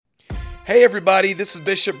Hey everybody, this is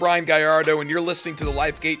Bishop Brian Gallardo, and you're listening to the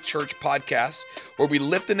LifeGate Church podcast, where we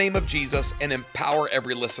lift the name of Jesus and empower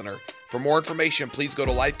every listener. For more information, please go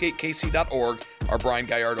to lifegatekc.org or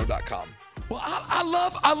briangallardo.com. Well,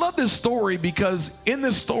 I love this story because in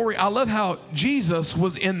this story, I love how Jesus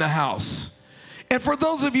was in the house. And for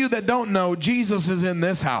those of you that don't know, Jesus is in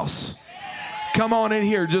this house. Come on in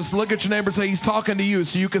here. Just look at your neighbor and say, he's talking to you,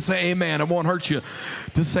 so you can say amen. It won't hurt you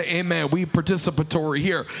to say amen. We participatory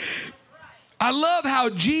here. I love how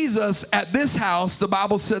Jesus at this house, the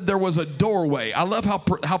Bible said there was a doorway. I love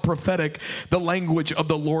how prophetic the language of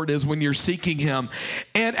the Lord is when you're seeking him.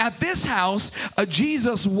 And at this house,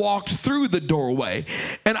 Jesus walked through the doorway.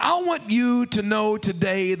 And I want you to know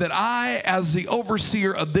today that I, as the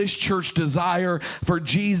overseer of this church, desire for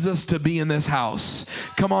Jesus to be in this house.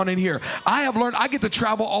 Come on in here. I have learned, I get to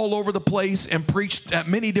travel all over the place and preach at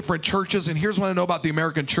many different churches. And here's what I know about the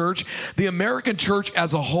American church. The American church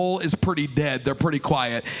as a whole is pretty dead. They're pretty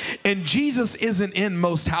quiet. And Jesus isn't in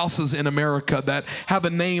most houses in America that have a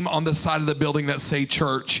name on the side of the building that say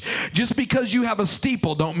church. Just because you have a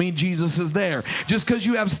steeple don't mean Jesus is there. Just because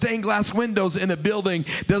you have stained glass windows in a building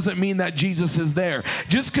doesn't mean that Jesus is there.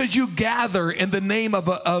 Just because you gather in the name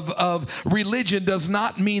of religion does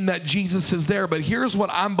not mean that Jesus is there. But here's what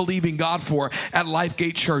I'm believing God for at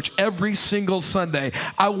LifeGate Church. Every single Sunday,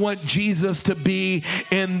 I want Jesus to be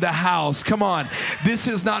in the house. Come on. This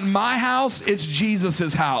is not my house. It's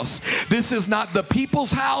Jesus's house. This is not the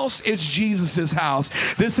people's house. It's Jesus's house.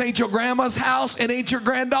 This ain't your grandma's house. It ain't your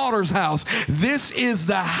granddaughter's house. This is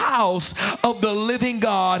the house of the living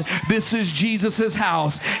God. This is Jesus's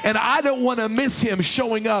house. And I don't want to miss him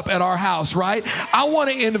showing up at our house, right? I want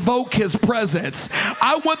to invoke his presence.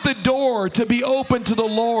 I want the door to be open to the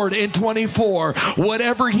Lord in 24.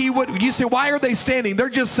 Whatever he would. You say, why are they standing? They're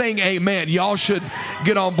just saying amen. Y'all should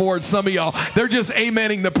get on board. Some of y'all. They're just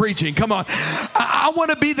amening the preaching. Come on. I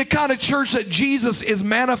want to be the kind of church that Jesus is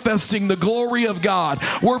manifesting the glory of God,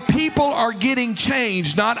 where people are getting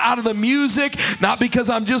changed, not out of the music, not because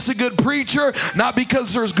I'm just a good preacher, not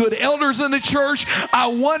because there's good elders in the church. I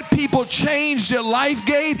want people changed at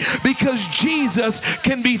LifeGate because Jesus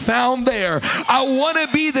can be found there. I want to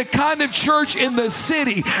be the kind of church in the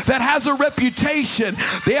city that has a reputation.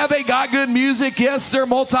 Yeah, they got good music. Yes, they're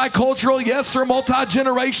multicultural. Yes, they're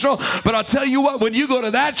multi-generational. But I'll tell you what, when you go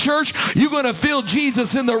to that church, you're going to feel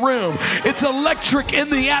Jesus in the room. It's electric in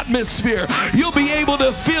the atmosphere. You'll be able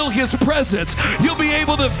to feel his presence. You'll be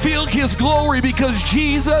able to feel his glory because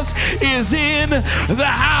Jesus is in the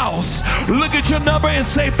house. Look at your number and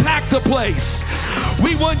say, pack the place.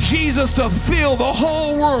 We want Jesus to fill the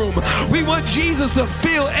whole room. We want Jesus to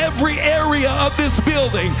fill every area of this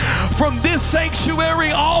building, from this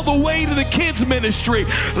sanctuary all the way to the kids ministry.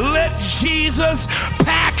 Let Jesus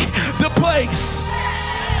pack the place.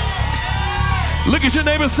 Look at your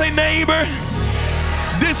neighbor, say, neighbor,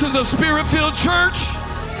 this is a spirit-filled church.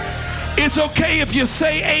 It's okay if you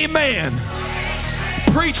say amen.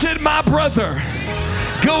 Preach it, my brother.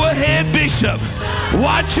 Go ahead, Bishop.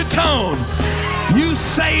 Watch your tone. You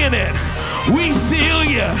saying it. We feel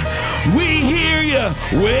you. We hear you.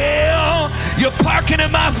 Well, you're parking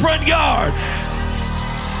in my front yard.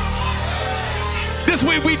 This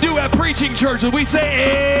way we do at preaching churches. We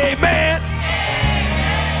say amen.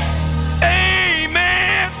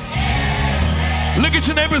 Look at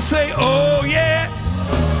your neighbor and say, oh yeah.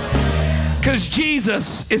 Because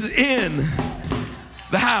Jesus is in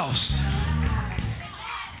the house.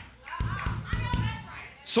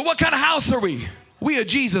 So what kind of house are we? We a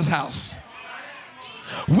Jesus house.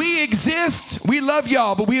 We exist. We love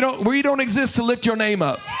y'all, but we don't exist to lift your name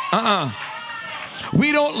up.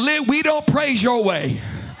 We don't praise your way.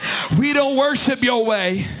 We don't worship your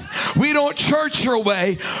way. We don't church your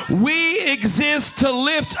way. We exist to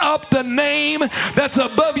lift up the name that's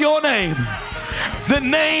above your name. The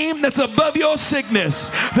name that's above your sickness.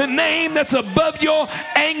 The name that's above your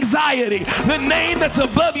anxiety. The name that's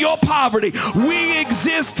above your poverty. We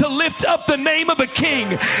exist to lift up the name of a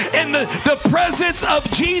king. And the presence of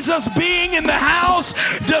Jesus being in the house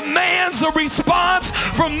demands a response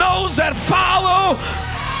from those that follow.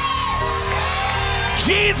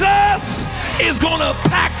 Jesus is gonna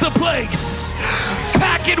pack the place.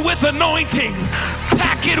 Pack it with anointing.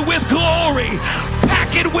 Pack it with glory.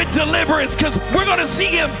 Pack it with deliverance, because we're gonna see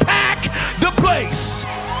him pack the place.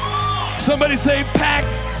 Somebody say, pack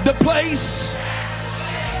the place.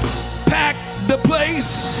 Pack the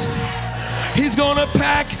place. He's gonna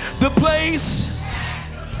pack the place.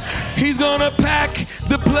 He's gonna pack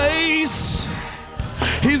the place.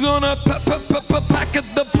 He's gonna pack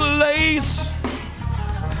the place.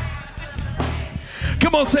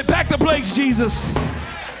 Come on, say, pack the place, Jesus.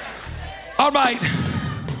 All right.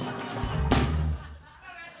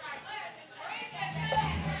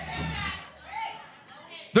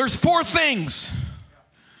 There's 4 things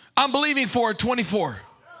I'm believing for in 24.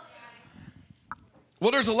 Well,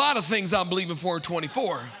 there's a lot of things I'm believing for in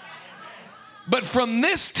 24. But from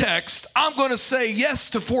this text, I'm going to say yes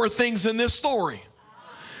to 4 things in this story.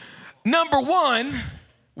 Number 1,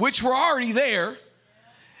 which were already there,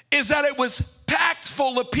 is that it was packed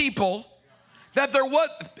full of people, that there was,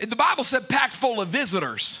 the Bible said packed full of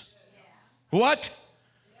visitors. What?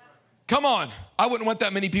 Come on. I wouldn't want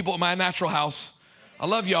that many people at my natural house. I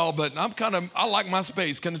love y'all, but I like my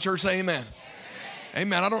space. Can the church say amen?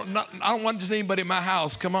 Amen. I don't want just anybody in my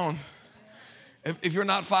house. Come on. If you're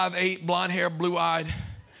not 5'8", blonde hair, blue-eyed,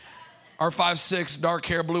 or 5'6", dark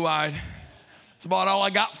hair, blue-eyed, that's about all I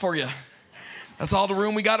got for you. That's all the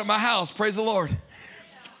room we got at my house. Praise the Lord.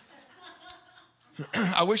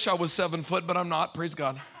 I wish I was 7 foot, but I'm not. Praise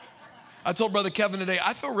God. I told Brother Kevin today,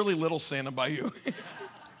 I feel really little standing by you.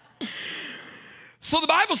 So the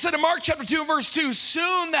Bible said in Mark chapter 2, verse 2,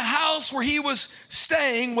 soon the house where he was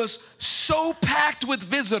staying was so packed with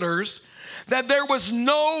visitors that there was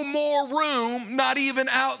no more room, not even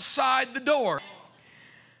outside the door.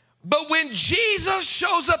 But when Jesus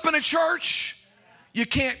shows up in a church, you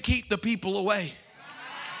can't keep the people away.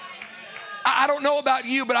 I don't know about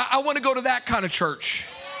you, but I want to go to that kind of church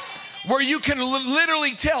where you can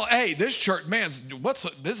literally tell, hey, this church, man,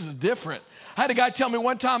 this is different. I had a guy tell me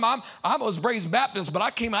one time, I was raised Baptist, but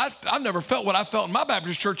I've never felt what I felt in my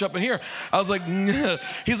Baptist church up in here. I was like, nah.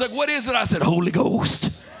 He's like, what is it? I said, Holy Ghost.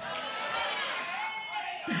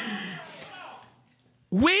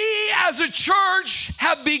 We as a church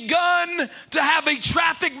have begun to have a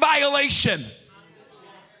traffic violation.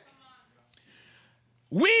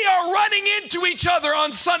 We are running into each other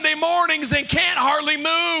on Sunday mornings and can't hardly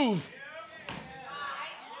move.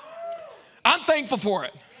 I'm thankful for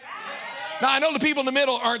it. Now, I know the people in the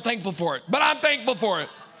middle aren't thankful for it, but I'm thankful for it.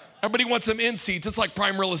 Everybody wants some in seats. It's like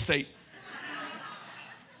prime real estate.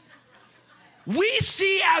 We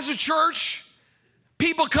see as a church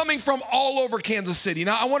people coming from all over Kansas City.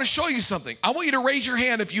 Now, I want to show you something. I want you to raise your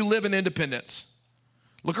hand if you live in Independence.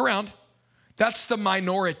 Look around. That's the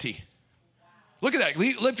minority. Look at that.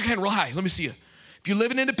 Lift your hand real high. Let me see you. If you live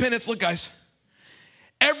in Independence, look, guys.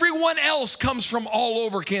 Everyone else comes from all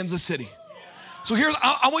over Kansas City. So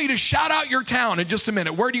I want you to shout out your town in just a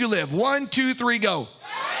minute. Where do you live? 1, 2, 3, go.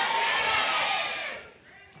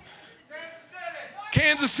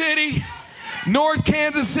 Kansas City, North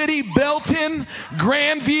Kansas City, Belton,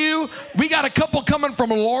 Grandview. We got a couple coming from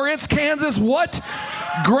Lawrence, Kansas. What?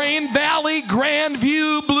 Grand Valley,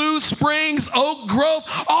 Grandview, Blue Springs, Oak Grove,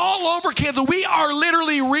 all over Kansas. We are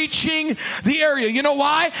literally reaching the area. You know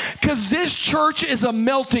why? Because this church is a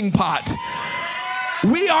melting pot.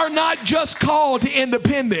 We are not just called to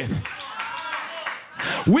Independent.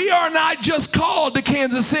 We are not just called to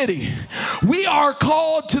Kansas City. We are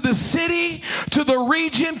called to the city, to the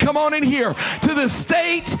region, come on in here, to the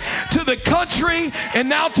state, to the country, and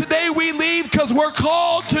now today we leave because we're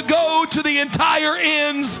called to go to the entire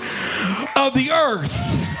ends of the earth.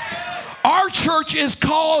 Our church is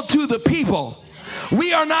called to the people.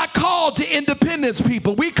 We are not called to Independence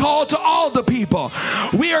people. We called to all the people.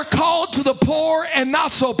 We are called to the poor and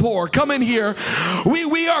not so poor. Come in here.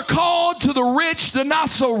 We are called to the rich, the not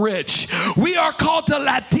so rich. We are called to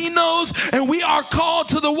Latinos and we are called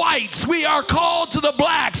to the whites. We are called to the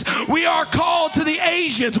blacks. We are called to the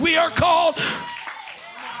Asians. We are called...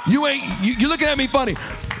 You're looking at me funny.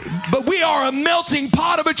 But we are a melting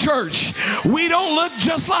pot of a church. We don't look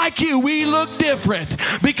just like you. We look different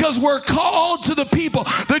because we're called to the people.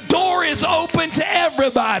 The door is open to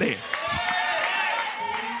everybody.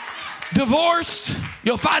 Divorced,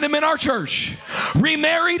 you'll find them in our church.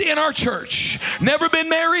 Remarried in our church. Never been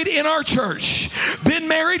married in our church. Been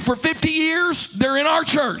married for 50 years, they're in our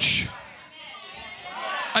church.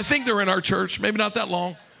 I think they're in our church. Maybe not that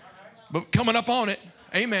long, but coming up on it.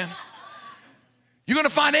 Amen. You're going to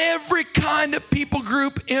find every kind of people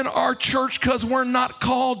group in our church because we're not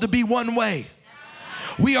called to be one way.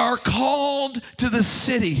 We are called to the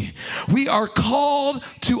city. We are called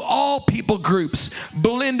to all people groups,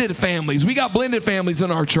 blended families. We got blended families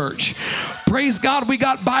in our church. Praise God, we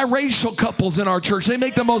got biracial couples in our church. They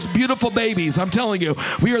make the most beautiful babies. I'm telling you,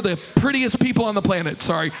 we are the prettiest people on the planet.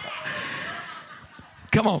 Sorry.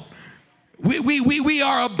 Come on. We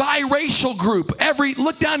are a biracial group.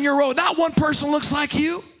 Look down your road. Not one person looks like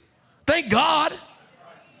you. Thank God.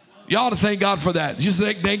 You ought to thank God for that. Just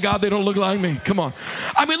thank God they don't look like me. Come on.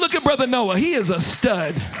 I mean, look at Brother Noah. He is a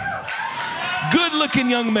stud. Good-looking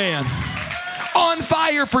young man. On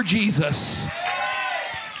fire for Jesus.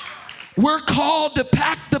 We're called to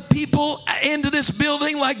pack the people into this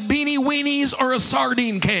building like beanie weenies or a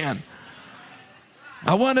sardine can.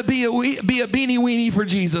 I want to be a beanie weenie for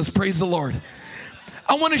Jesus. Praise the Lord.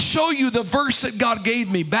 I want to show you the verse that God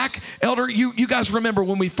gave me. Back, Elder, you guys remember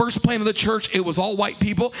when we first planted the church, it was all white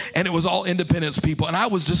people and it was all independence people. And I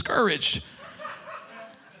was discouraged.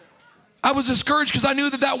 I was discouraged because I knew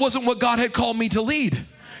that wasn't what God had called me to lead.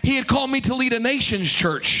 He had called me to lead a nation's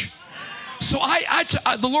church. So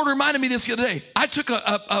the Lord reminded me this the other day. I took a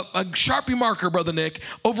Sharpie marker, Brother Nick,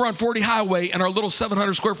 over on 40 Highway in our little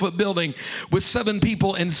 700 square foot building with 7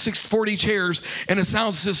 people and 40 chairs and a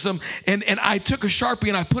sound system. And I took a Sharpie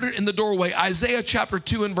and I put it in the doorway, Isaiah chapter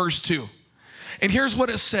 2 and verse 2. And here's what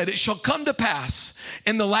it said. It shall come to pass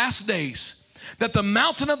in the last days that the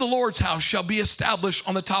mountain of the Lord's house shall be established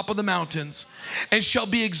on the top of the mountains and shall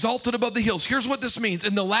be exalted above the hills. Here's what this means.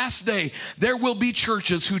 In the last day, there will be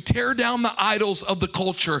churches who tear down the idols of the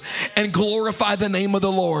culture and glorify the name of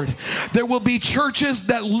the Lord. There will be churches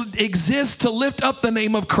that exist to lift up the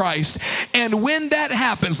name of Christ. And when that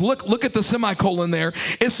happens, look at the semicolon there.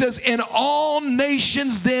 It says, and all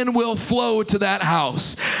nations then will flow to that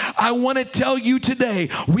house. I want to tell you today,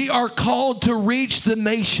 we are called to reach the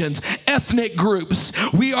nations, ethnic groups.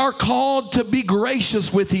 We are called to be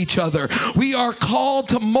gracious with each other. We are called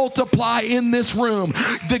to multiply in this room.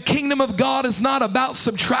 The kingdom of God is not about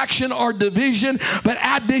subtraction or division, but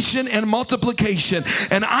addition and multiplication.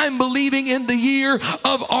 And I'm believing in the year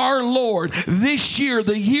of our Lord. This year,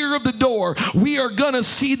 the year of the door, we are going to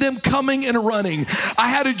see them coming and running. I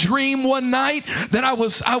had a dream one night that I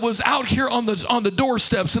was out here on the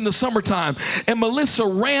doorsteps in the summertime, and Melissa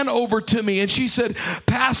ran over to me and she said,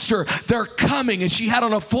 Pastor, they're coming. And she had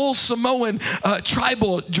on a full Samoan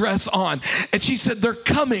tribal dress on. And she said, they're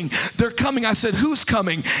coming. They're coming. I said, who's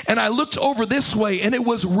coming? And I looked over this way, and it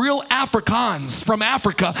was real Afrikaans from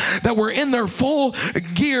Africa that were in their full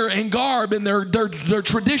gear and garb and their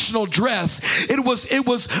traditional dress. It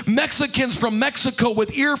was Mexicans from Mexico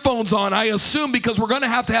with earphones on, I assume, because we're going to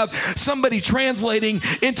have somebody translating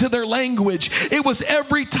into their language. It was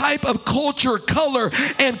every type of culture, color,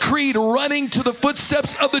 and creed running to the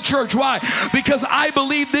footsteps of the church. Why? Because I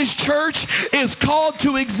believe this church is called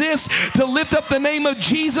to exist, to lift up the name of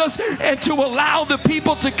Jesus and to allow the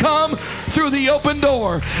people to come through the open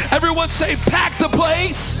door. Everyone say, pack the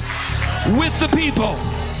place with the people.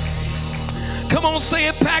 Come on, say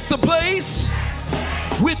it, pack the place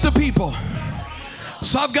with the people.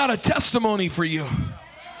 So I've got a testimony for you.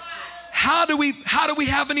 How do we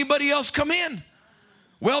have anybody else come in?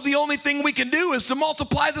 Well, the only thing we can do is to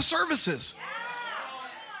multiply the services.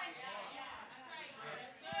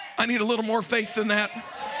 I need a little more faith than that.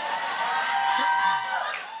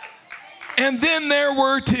 And then there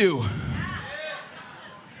were 2.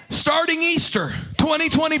 Starting Easter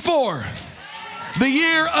 2024, the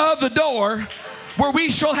year of the door, where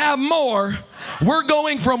we shall have more, we're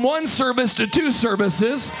going from 1 service to 2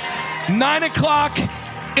 services, 9 o'clock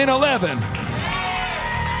and 11.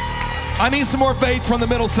 I need some more faith from the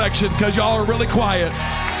middle section because y'all are really quiet.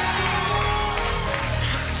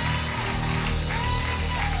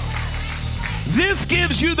 This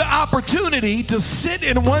gives you the opportunity to sit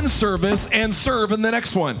in 1 service and serve in the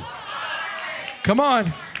next one. Come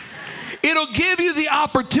on. It'll give you the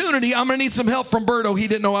opportunity. I'm going to need some help from Berto. He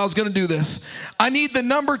didn't know I was going to do this. I need the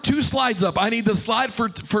number 2 slides up. I need the slide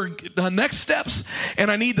for next steps, and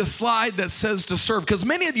I need the slide that says to serve. Because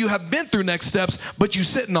many of you have been through next steps, but you're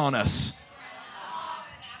sitting on us.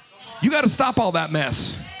 You got to stop all that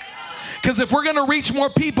mess. Because if we're going to reach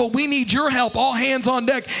more people, we need your help, all hands on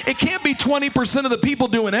deck. It can't be 20% of the people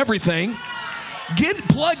doing everything. Get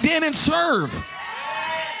plugged in and serve.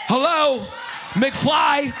 Hello?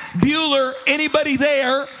 McFly, Bueller, anybody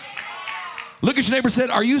there? Look at your neighbor and say,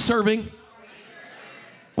 are you serving?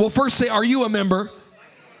 Well, first say, are you a member?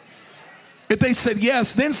 If they said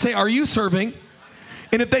yes, then say, are you serving?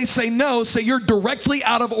 And if they say no, say, you're directly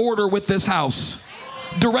out of order with this house.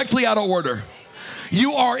 Directly out of order.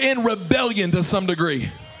 You are in rebellion to some degree.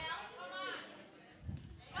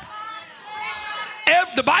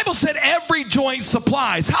 The Bible said every joint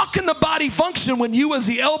supplies. How can the body function when you as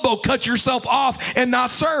the elbow cut yourself off and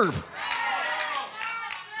not serve?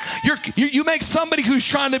 You make somebody who's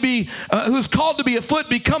trying to be, who's called to be a foot,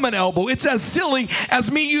 become an elbow. It's as silly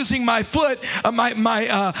as me using my foot,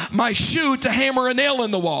 my shoe to hammer a nail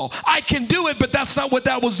in the wall. I can do it, but that's not what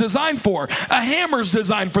that was designed for. A hammer's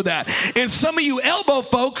designed for that. And some of you elbow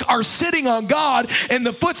folk are sitting on God, and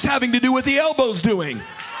the foot's having to do what the elbow's doing.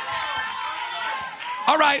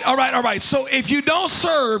 All right. So if you don't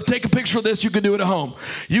serve, take a picture of this. You can do it at home.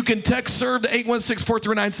 You can text serve to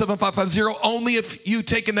 816-439-7550 only if you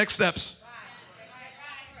take the next steps.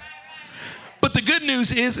 But the good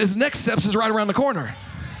news is next steps is right around the corner.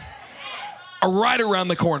 Right around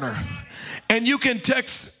the corner. And you can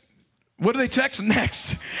text, what do they text?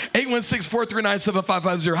 Next.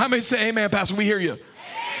 816-439-7550. How many say amen, Pastor? We hear you.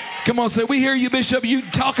 Come on, say, we hear you, Bishop. You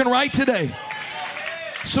talking right today.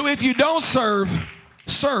 So if you don't serve,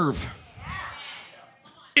 serve.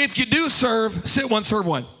 If you do serve, sit one, serve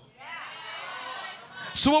one.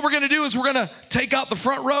 So what we're going to do is we're going to take out the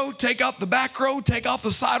front row, take out the back row, take off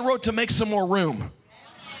the side row to make some more room.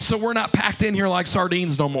 So we're not packed in here like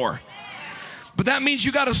sardines no more. But that means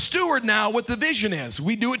you got to steward now what the vision is.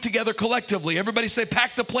 We do it together collectively. Everybody say,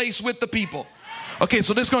 pack the place with the people. Okay,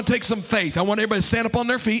 so this is going to take some faith. I want everybody to stand up on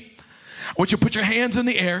their feet. I want you to put your hands in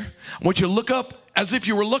the air. I want you to look up as if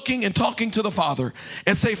you were looking and talking to the Father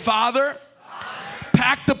and say, Father,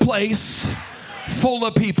 pack the place full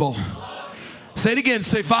of people. Say it again.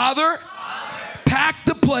 Say, Father, pack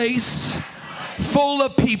the place full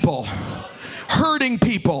of people, hurting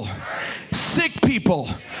people, sick people,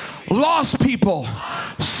 lost people,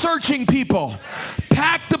 searching people.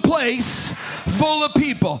 Pack the place full of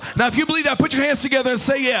people. Now, if you believe that, put your hands together and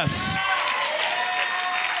say yes.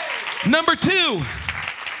 Number two,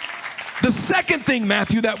 the second thing,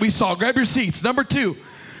 Matthew, that we saw, grab your seats. Number two,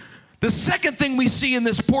 the second thing we see in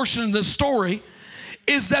this portion of the story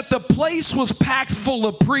is that the place was packed full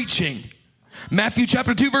of preaching. Matthew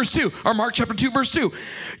chapter 2, verse 2, or Mark chapter 2, verse 2.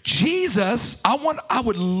 Jesus,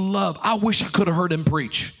 I wish I could have heard him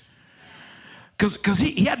preach. Because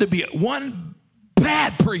he had to be one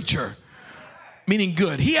bad preacher, meaning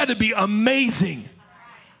good. He had to be amazing.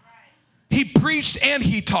 He preached and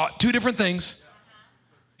he taught, two different things.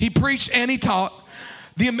 He preached and he taught.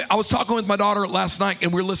 I was talking with my daughter last night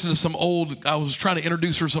and we were listening to I was trying to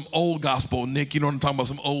introduce her some old gospel. Nick, you know what I'm talking about,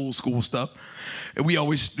 some old school stuff. And we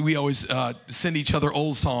always send each other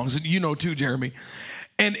old songs. And you know too, Jeremy.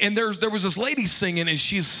 And there was this lady singing and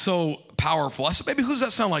she's so powerful. I said, baby, who's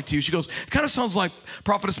that sound like to you? She goes, it kind of sounds like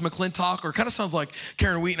Prophetess McClintock, or it kind of sounds like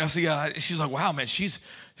Karen Wheaton. I said, yeah. She's like, wow, man,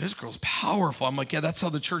 this girl's powerful. I'm like, yeah, that's how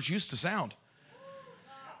the church used to sound.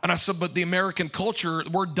 And I said, but the American culture,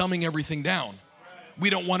 we're dumbing everything down.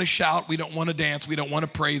 We don't want to shout. We don't want to dance. We don't want to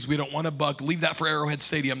praise. We don't want to buck. Leave that for Arrowhead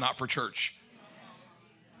Stadium, not for church.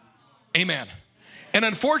 Amen. And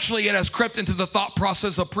unfortunately, it has crept into the thought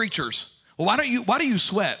process of preachers. Well, why do you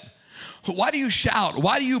sweat? Why do you shout?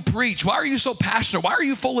 Why do you preach? Why are you so passionate? Why are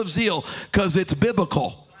you full of zeal? Because it's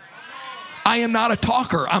biblical. I am not a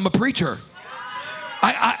talker. I'm a preacher.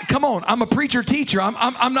 Come on, I'm a preacher teacher.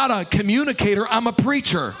 I'm not a communicator. I'm a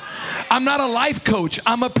preacher. I'm not a life coach.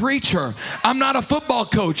 I'm a preacher. I'm not a football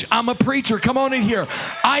coach. I'm a preacher. Come on in here.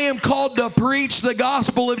 I am called to preach the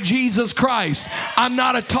gospel of Jesus Christ. I'm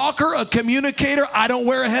not a talker, a communicator. I don't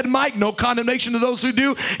wear a head mic. No condemnation to those who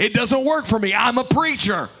do. It doesn't work for me. I'm a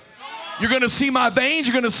preacher. You're going to see my veins.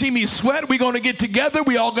 You're going to see me sweat. We're going to get together.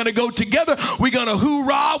 We're all going to go together. We're going to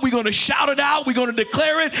hoorah. We're going to shout it out. We're going to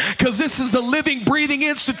declare it, because this is the living, breathing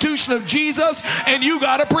institution of Jesus, and you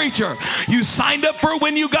got a preacher. You signed up for it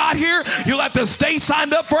when you got here. You'll have to stay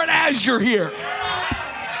signed up for it as you're here.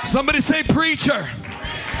 Somebody say preacher.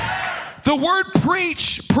 The word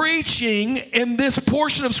preaching in this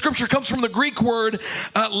portion of Scripture comes from the Greek word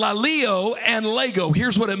laleo and lego.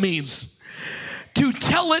 Here's what it means. To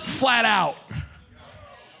tell it flat out.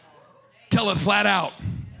 Tell it flat out.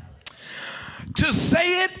 To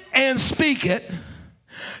say it and speak it.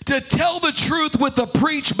 To tell the truth with the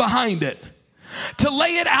preach behind it. To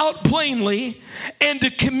lay it out plainly and to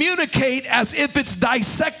communicate as if it's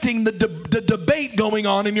dissecting the debate going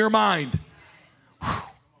on in your mind. Whew.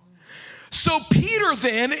 So Peter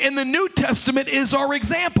then in the New Testament is our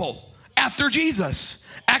example after Jesus.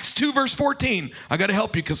 Acts 2 verse 14. I got to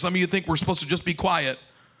help you because some of you think we're supposed to just be quiet.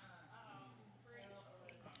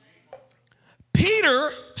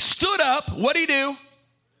 Peter stood up. What'd he do?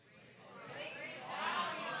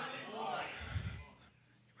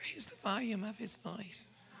 Raise the volume of his voice.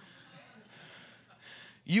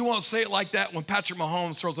 You won't say it like that when Patrick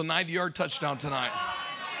Mahomes throws a 90-yard touchdown tonight.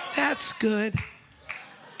 That's good.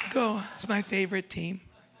 Go. It's my favorite team.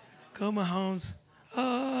 Go Mahomes.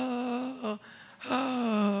 Oh.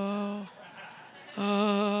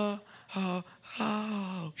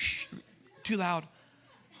 Shh. Too loud.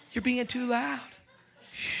 You're being too loud.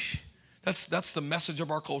 Shh. That's the message of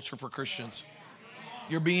our culture for Christians.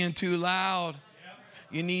 You're being too loud.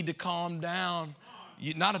 You need to calm down.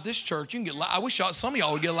 Not at this church. You can get loud. I wish some of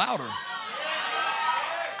y'all would get louder.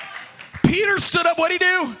 Peter stood up. What'd he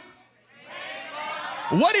do?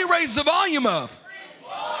 What did he raise the volume of?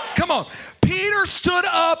 Come on. Peter stood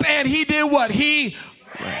up and he did what? Of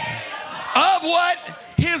what?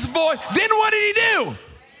 His voice. Then what did he do?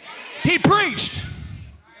 He preached.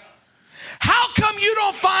 How come you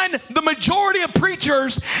don't find the majority of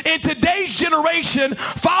preachers in today's generation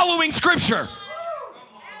following Scripture?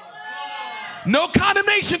 No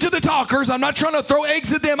condemnation to the talkers. I'm not trying to throw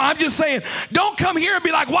eggs at them. I'm just saying, don't come here and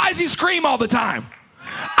be like, why does he scream all the time?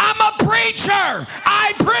 I'm a preacher.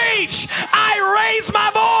 I preach. I raise my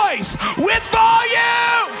voice with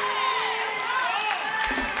volume.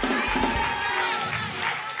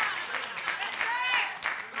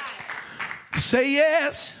 Say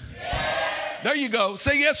yes. There you go.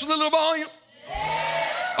 Say yes with a little volume.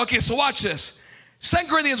 Okay, so watch this. 2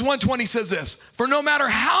 Corinthians 1:20 says this. For no matter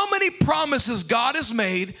how many promises God has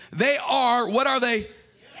made, they are, what are they?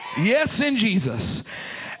 Yes in Jesus.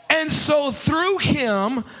 And so through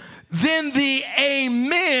him, then the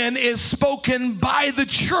amen is spoken by the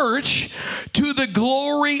church to the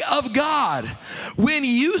glory of God. When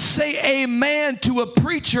you say amen to a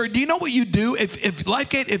preacher, do you know what you do? If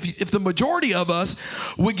LifeGate, if the majority of us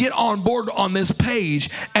would get on board on this page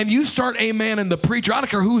and you start amening the preacher, I don't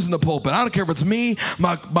care who's in the pulpit. I don't care if it's me,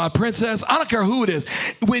 my princess. I don't care who it is.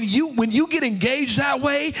 When you get engaged that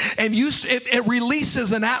way and it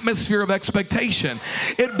releases an atmosphere of expectation.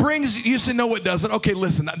 It brings, you say, no, it doesn't. Okay,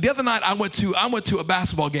 listen, the other night I went to a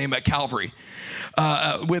basketball game at Calvary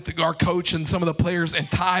with our coach and some of the players. And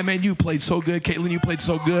Ty, man, you played so good. Caitlin, you played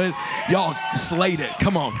so good. Y'all slayed it.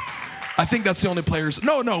 Come on. I think that's the only players.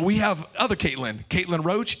 No, we have other Caitlin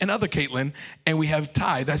Roach and other Caitlin, and we have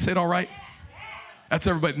Ty. Did I say it all right? That's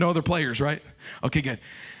everybody. No other players, right? Okay, good.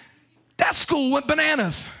 That school went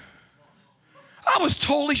bananas. I was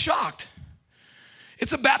totally shocked.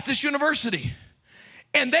 It's a Baptist university.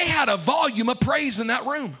 And they had a volume of praise in that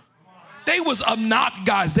room. They was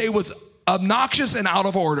obnoxious and out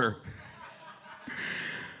of order.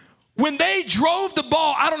 When they drove the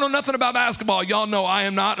ball, I don't know nothing about basketball. Y'all know I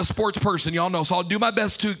am not a sports person. Y'all know, so I'll do my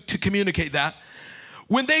best to communicate that.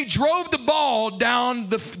 When they drove the ball down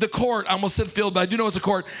the court, I almost said field, but I do know it's a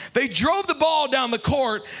court. They drove the ball down the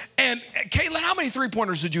court, and Caitlin, how many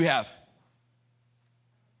three-pointers did you have?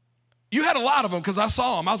 You had a lot of them because I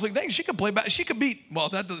saw them. I was like, dang, she could play back. She could beat,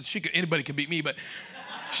 well, anybody could beat me, but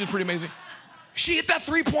she's pretty amazing. She hit that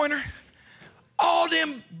three-pointer. All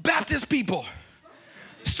them Baptist people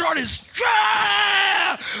started,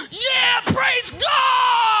 yeah, praise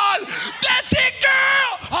God. That's it,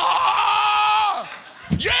 girl. Oh,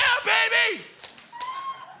 yeah, baby.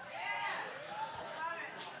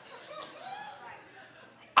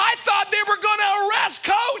 I thought they were going to arrest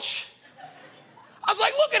Coach. I was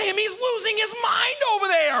like, look at him. He's losing his mind over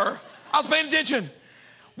there. I was paying attention.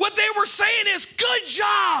 What they were saying is, good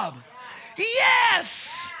job.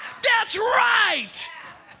 Yes, that's right.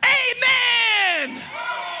 Amen.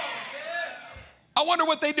 I wonder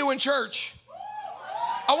what they do in church.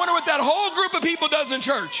 I wonder what that whole group of people does in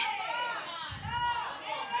church.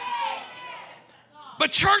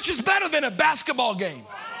 But church is better than a basketball game.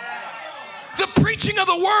 The preaching of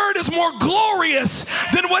the word is more glorious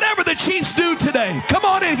than whatever the Chiefs do today. Come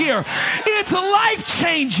on in here. It's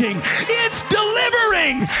life-changing. It's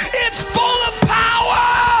delivering. It's full of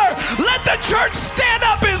power. Let the church stand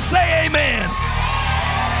up and say amen.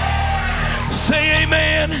 Say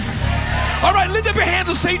amen. All right, lift up your hands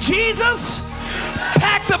and say, Jesus,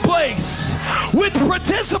 pack the place with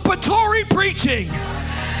participatory preaching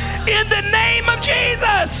in the name of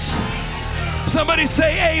Jesus. Somebody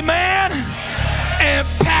say amen and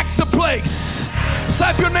pack the place.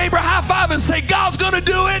 Slap your neighbor, high five, and say, God's going to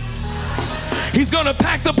do it. He's going to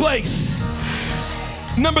pack the place.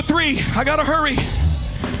 Number 3, I got to hurry.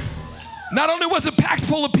 Not only was it packed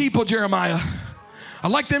full of people, Jeremiah, I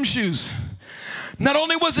like them shoes. Not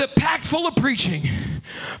only was it packed full of preaching,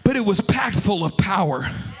 but it was packed full of power.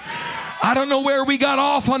 I don't know where we got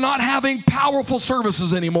off on not having powerful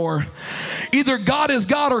services anymore. Either God is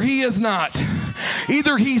God or he is not.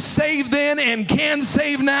 Either he's saved then and can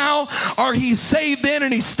save now, or he's saved then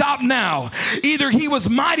and he stopped now. Either he was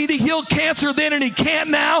mighty to heal cancer then and he can't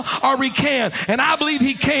now, or he can. And I believe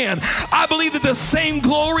he can. I believe that the same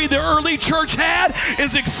glory the early church had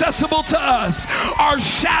is accessible to us. Our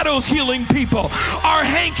shadows healing people. Our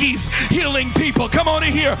hankies healing people. Come on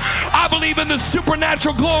in here. I believe in the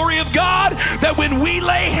supernatural glory of God, that when we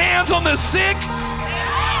lay hands on the sick,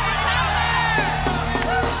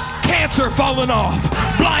 cancer falling off,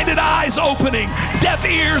 blinded eyes opening, deaf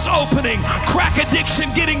ears opening, crack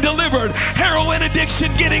addiction getting delivered, heroin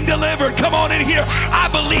addiction getting delivered. Come on in in here. I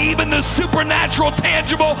believe in the supernatural,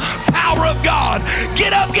 tangible power of God.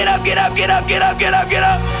 Get up, get up, get up, get up, get up, get up, get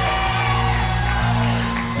up.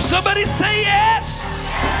 Somebody say yes.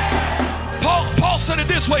 Paul said it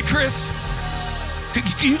this way, Chris.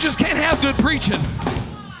 You just can't have good preaching.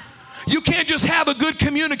 You can't just have a good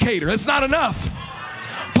communicator. That's not enough.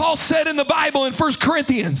 Paul said in the Bible in 1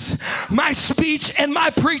 Corinthians, my speech and my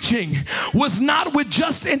preaching was not with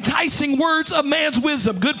just enticing words of man's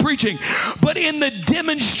wisdom, good preaching, but in the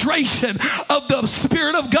demonstration of the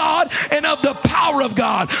Spirit of God and of the power of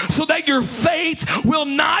God, so that your faith will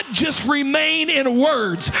not just remain in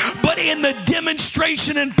words, but in the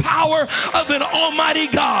demonstration and power of an almighty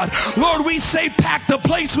God. Lord, we say pack the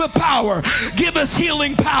place with power. Give us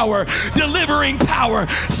healing power, delivering power.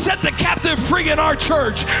 Set the captive free in our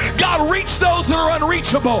church. God, reach those that are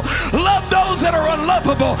unreachable. Love those that are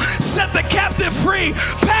unlovable. Set the captive free.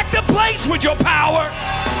 Pack the place with your power.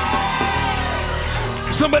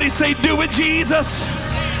 Somebody say, do it, Jesus.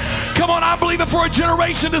 Come on, I believe it for a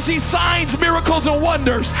generation to see signs, miracles, and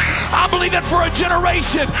wonders. I believe it for a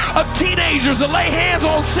generation of teenagers to lay hands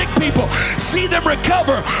on sick people, see them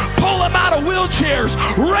recover, pull them out of wheelchairs,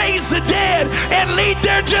 raise the dead, and lead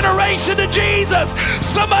their generation to Jesus.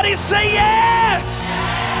 Somebody say yes.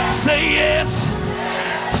 Say yes.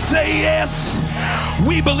 Say yes.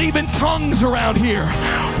 We believe in tongues around here.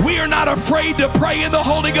 We are not afraid to pray in the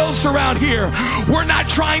Holy Ghost around here. We're not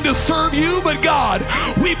trying to serve you, but God.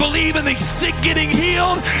 We believe in the sick getting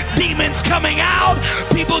healed, demons coming out,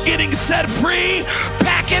 people getting set free.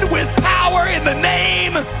 Pack it with power in the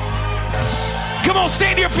name. Come on,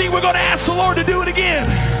 stand to your feet. We're going to ask the Lord to do it again.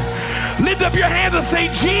 Lift up your hands and say,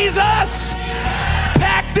 Jesus,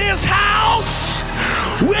 pack this house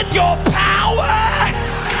with your power.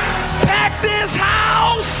 Pack this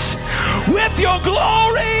house with your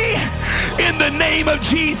glory in the name of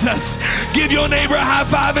Jesus. Give your neighbor a high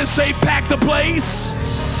five and say, pack the place.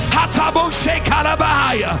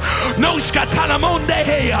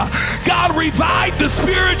 God, revive the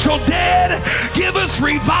spiritual dead. Give us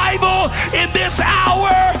revival in this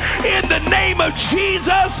hour in the name of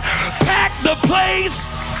Jesus. Pack the place.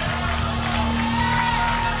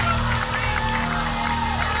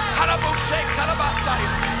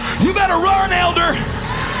 You better run, elder.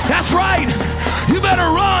 That's right. You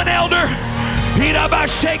better run, elder.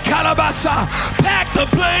 Pack the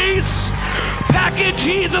place. Pack it,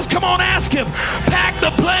 Jesus. Come on, ask him. Pack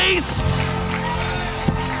the place.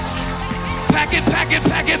 Pack it, pack it,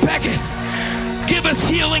 pack it, pack it. Give us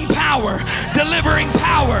healing power, delivering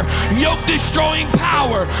power, yoke destroying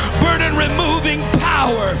power, burden removing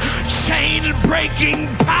power, chain breaking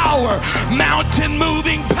power, mountain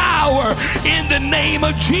moving power. In the name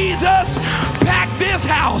of Jesus, pack this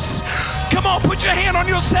house. Come on, put your hand on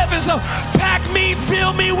yourself and say, pack me,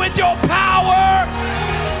 fill me with your power.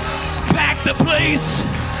 Pack the place.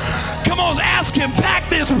 Come on, ask him, pack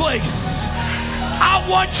this place. I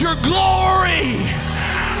want your glory.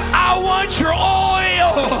 I want your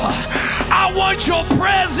oil. I want your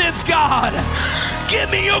presence, God. Give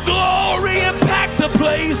me your glory and pack the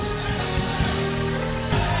place.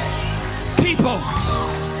 People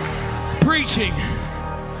preaching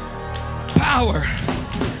power.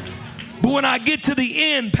 But when I get to the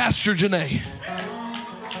end, Pastor Janae,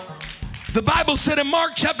 the Bible said in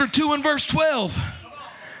Mark chapter 2 and verse 12,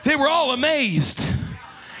 they were all amazed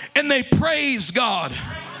and they praised God.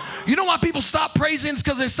 You know why people stop praising? It's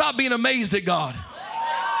because they stop being amazed at God.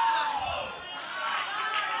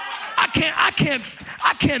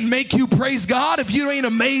 I can't make you praise God if you ain't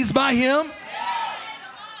amazed by him.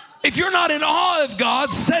 If you're not in awe of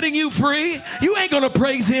God setting you free, you ain't gonna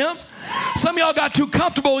praise him. Some of y'all got too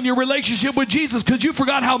comfortable in your relationship with Jesus because you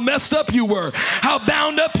forgot how messed up you were, how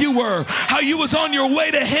bound up you were, how you was on your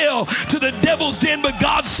way to hell, to the devil's den, but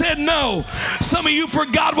God said no. Some of you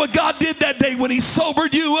forgot what God did that day when he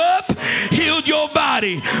sobered you up, healed your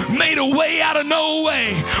body, made a way out of no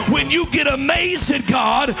way. When you get amazed at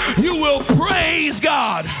God, you will praise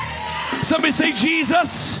God. Somebody say,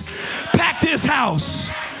 Jesus, pack this house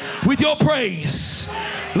with your praise.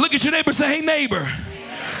 Look at your neighbor and say, hey neighbor,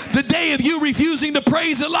 the day of you refusing to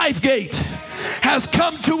praise at LifeGate has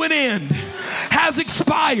come to an end, has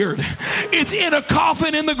expired. It's in a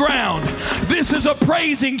coffin in the ground. This is a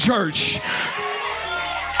praising church.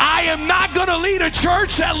 I am not going to lead a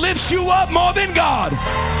church that lifts you up more than God.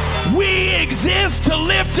 We exist to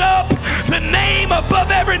lift up the name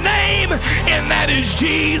above every name, and that is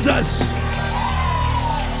Jesus.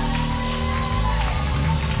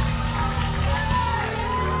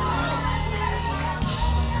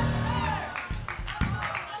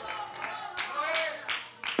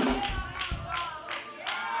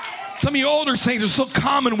 Some of you older saints are so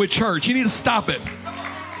common with church. You need to stop it.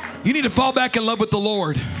 You need to fall back in love with the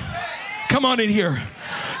Lord. Come on in here.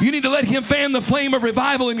 You need to let him fan the flame of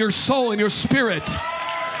revival in your soul and your spirit.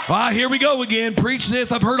 Here we go again. Preach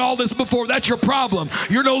this. I've heard all this before. That's your problem.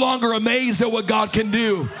 You're no longer amazed at what God can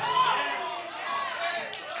do.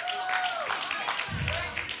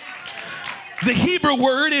 The Hebrew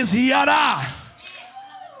word is yada.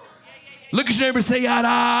 Look at your neighbor and say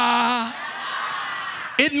yada.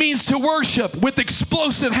 It means to worship with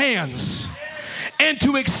explosive hands and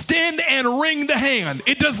to extend and wring the hand.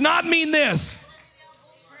 It does not mean this.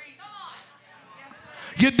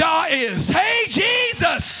 Yada is, hey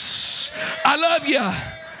Jesus, I love you.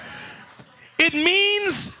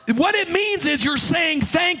 What it means is you're saying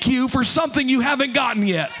thank you for something you haven't gotten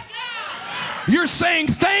yet. You're saying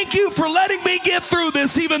thank you for letting me get through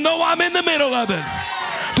this even though I'm in the middle of it.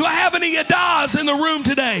 Do I have any yadas in the room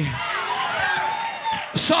today?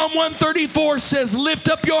 Psalm 134 says, lift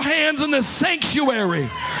up your hands in the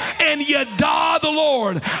sanctuary and yada the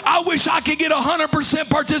Lord. I wish I could get 100%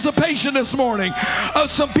 participation this morning of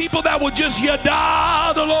some people that will just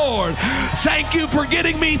yada the Lord. Thank you for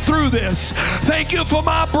getting me through this. Thank you for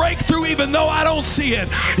my breakthrough even though I don't see it.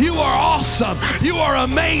 You are awesome. You are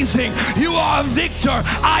amazing. You are a victor.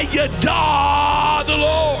 I yada the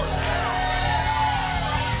Lord.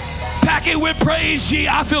 Pack it with praise, G.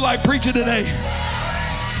 I feel like preaching today.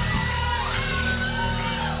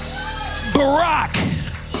 Barak,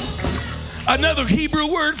 another Hebrew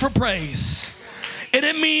word for praise, and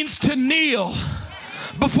it means to kneel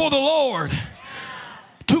before the Lord,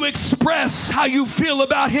 to express how you feel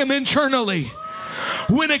about him internally.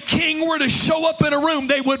 When a king were to show up in a room,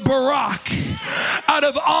 they would barak out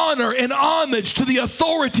of honor and homage to the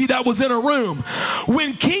authority that was in a room.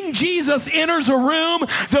 When King Jesus enters a room,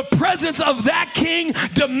 the presence of that king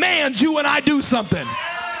demands you and I do something.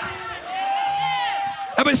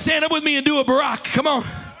 Everybody stand up with me and do a barak. Come on.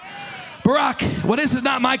 Barak. Well, this is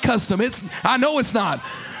not my custom. I know it's not.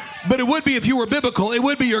 But it would be if you were biblical. It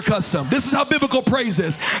would be your custom. This is how biblical praise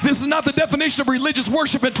is. This is not the definition of religious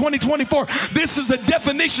worship in 2024. This is the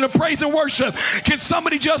definition of praise and worship. Can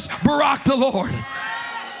somebody just barak the Lord?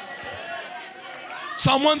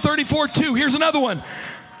 Psalm 134:2. Here's another one.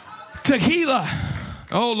 Tehillah.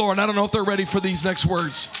 Oh, Lord, I don't know if they're ready for these next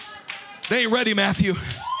words. They ain't ready, Matthew.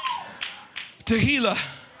 Tehillah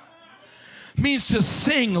means to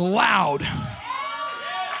sing loud.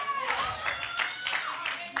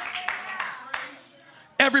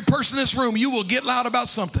 Every person in this room, you will get loud about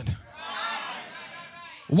something.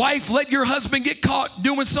 Wife, let your husband get caught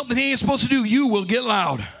doing something he ain't supposed to do. You will get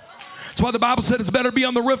loud. That's why the Bible said it's better to be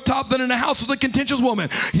on the rooftop than in a house with a contentious woman.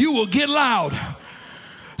 You will get loud.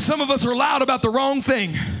 Some of us are loud about the wrong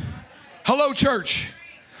thing. Hello, church.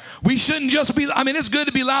 We shouldn't just be, it's good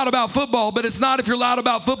to be loud about football, but it's not if you're loud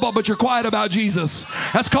about football, but you're quiet about Jesus.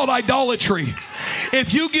 That's called idolatry.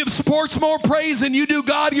 If you give sports more praise than you do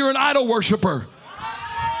God, you're an idol worshiper.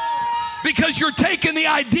 Because you're taking the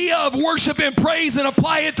idea of worship and praise and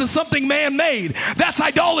apply it to something man-made. That's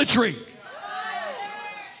idolatry.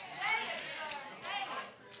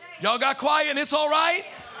 Y'all got quiet and it's all right?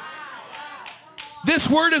 This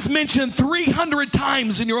word is mentioned 300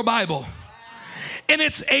 times in your Bible. And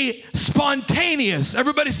it's a spontaneous.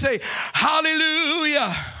 Everybody say,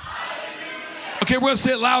 hallelujah. Okay, we're going to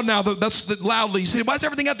say it loud now. That's loudly. You say, why does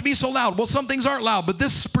everything have to be so loud? Well, some things aren't loud, but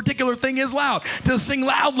this particular thing is loud. To sing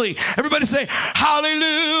loudly. Everybody say,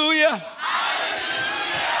 hallelujah.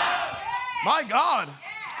 Hallelujah. My God.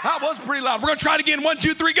 That was pretty loud. We're going to try it again. 1,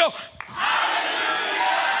 2, 3, go.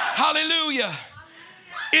 Hallelujah. Hallelujah.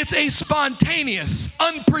 It's a spontaneous,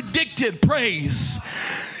 unpredicted praise.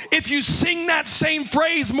 If you sing that same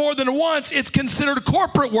phrase more than once, it's considered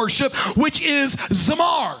corporate worship, which is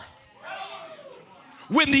zamar.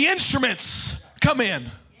 When the instruments come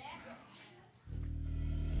in.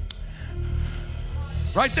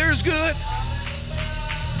 Right there is good.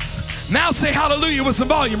 Now say hallelujah with some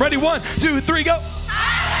volume. Ready? 1, 2, 3, go.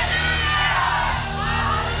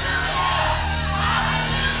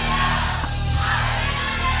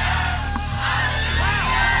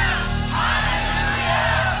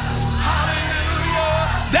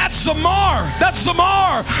 That's zamar. That's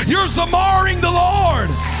zamar. You're zamaring the Lord.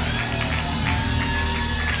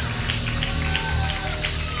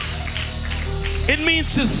 It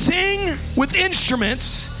means to sing with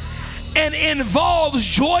instruments and involves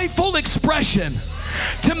joyful expression,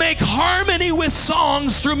 to make harmony with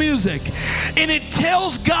songs through music. And it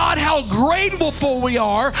tells God how grateful we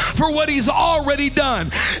are for what he's already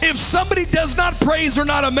done. If somebody does not praise, they're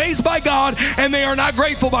not amazed by God, and they are not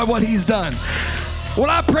grateful by what he's done. Well,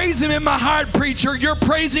 I praise him in my heart, preacher. You're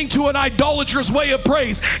praising to an idolatrous way of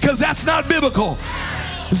praise, because that's not biblical.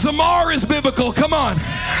 Zamar is biblical. Come on.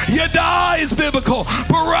 Yada is biblical.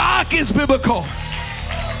 Barak is biblical.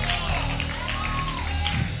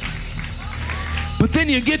 But then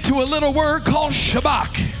you get to a little word called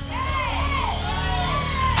Shabach.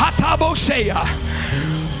 Hatabosheya.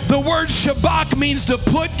 The word Shabach means to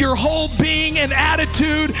put your whole being and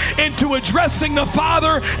attitude into addressing the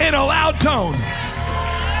Father in a loud tone.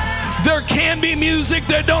 There can be music,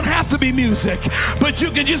 there don't have to be music, but you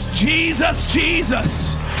can just Jesus,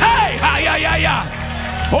 Jesus. Hey, hi, ya, ya, ya.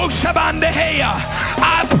 Oh, Shabandeheya.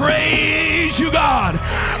 I praise you, God.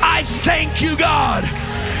 I thank you, God.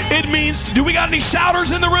 It means, do we got any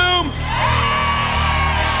shouters in the room?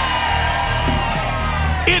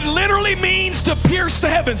 It literally means to pierce the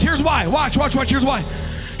heavens. Here's why. Watch. Here's why.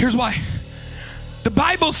 Here's why. The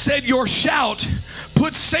Bible said your shout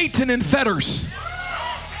puts Satan in fetters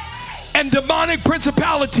and demonic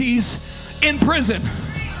principalities in prison.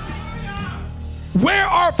 Where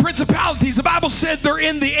are principalities? The Bible said they're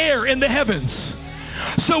in the air, in the heavens.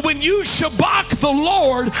 So when you shabach the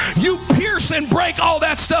Lord, you pierce and break all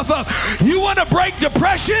that stuff up. You want to break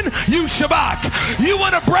depression? You shabach. You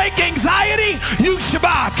want to break anxiety? You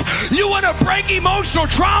shabach. You want to break emotional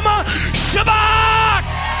trauma? Shabach.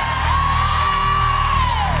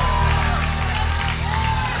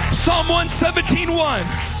 Psalm 117:1.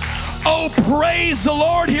 Oh, praise the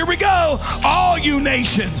Lord. Here we go. All you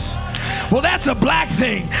nations. Well, that's a black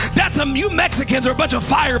thing. You Mexicans are a bunch of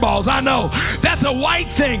fireballs, I know. That's a white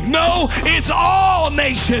thing. No, it's all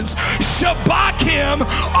nations. Shabach him,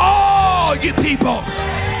 all you people.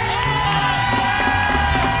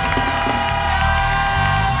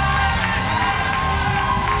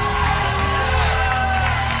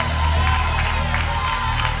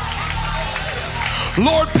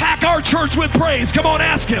 Lord, pack our church with praise. Come on,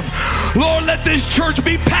 ask him. Lord, let this church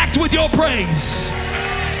be packed with your praise.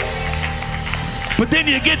 But then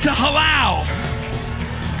you get to halal.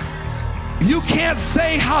 You can't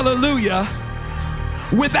say hallelujah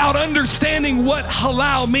without understanding what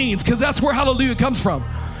halal means, because that's where hallelujah comes from.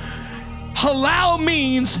 Halal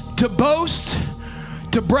means to boast,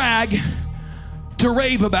 to brag, to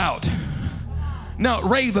rave about. No,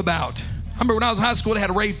 rave about. I remember when I was in high school, they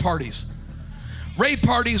had rave parties. Rave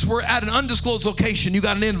parties were at an undisclosed location. You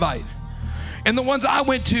got an invite. And the ones I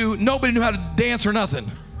went to, nobody knew how to dance or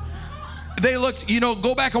nothing. They looked,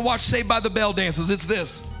 go back and watch Saved by the Bell dances. It's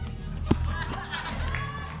this.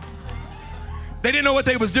 They didn't know what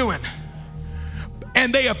they was doing.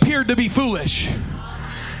 And they appeared to be foolish.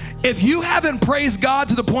 If you haven't praised God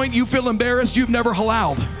to the point you feel embarrassed, you've never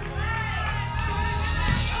halaled.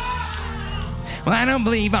 Well, I don't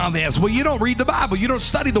believe all this. Well, you don't read the Bible. You don't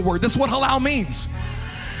study the word. That's what halal means.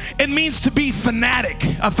 It means to be fanatic,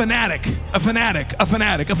 a fanatic, a fanatic, a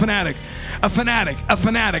fanatic, a fanatic, a fanatic, a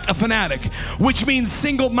fanatic, a fanatic, which means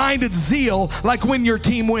single-minded zeal, like when your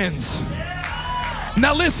team wins.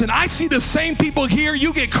 Now listen, I see the same people here.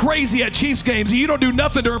 You get crazy at Chiefs games and you don't do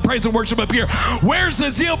nothing during praise and worship up here. Where's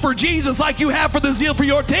the zeal for Jesus like you have for the zeal for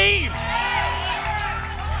your team?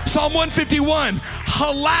 Psalm 151,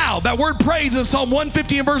 halal. That word praise in Psalm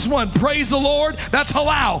 150 and verse 1. Praise the Lord. That's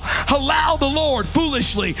halal. Halal the Lord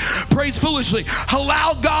foolishly. Praise foolishly.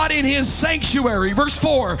 Halal God in his sanctuary. Verse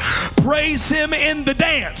 4. Praise him in the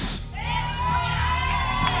dance.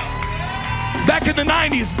 Back in the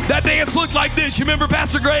 90s, that dance looked like this. You remember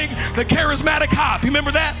Pastor Greg? The charismatic hop. You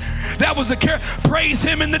remember that? That was praise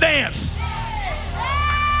him in the dance.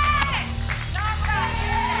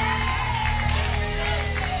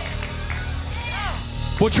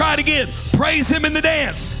 We'll try it again. Praise him in the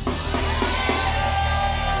dance.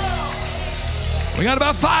 We got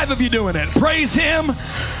about 5 of you doing it. Praise him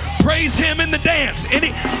in the dance.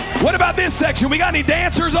 What about this section? We got any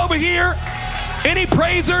dancers over here? Any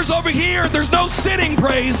praisers over here? There's no sitting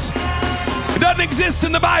praise. It doesn't exist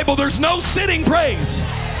in the Bible. There's no sitting praise.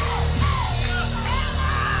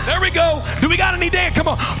 There we go. Do we got any dance? Come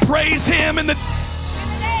on. Praise him in the...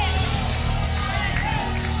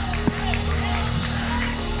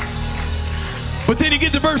 But then you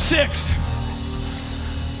get to verse 6.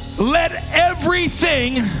 Let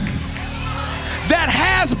everything that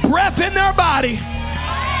has breath in their body,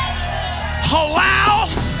 halal.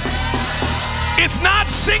 It's not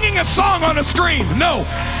singing a song on a screen. No,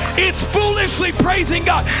 it's foolishly praising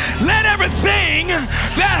God. Let everything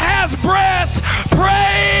that has breath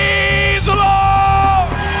praise the Lord.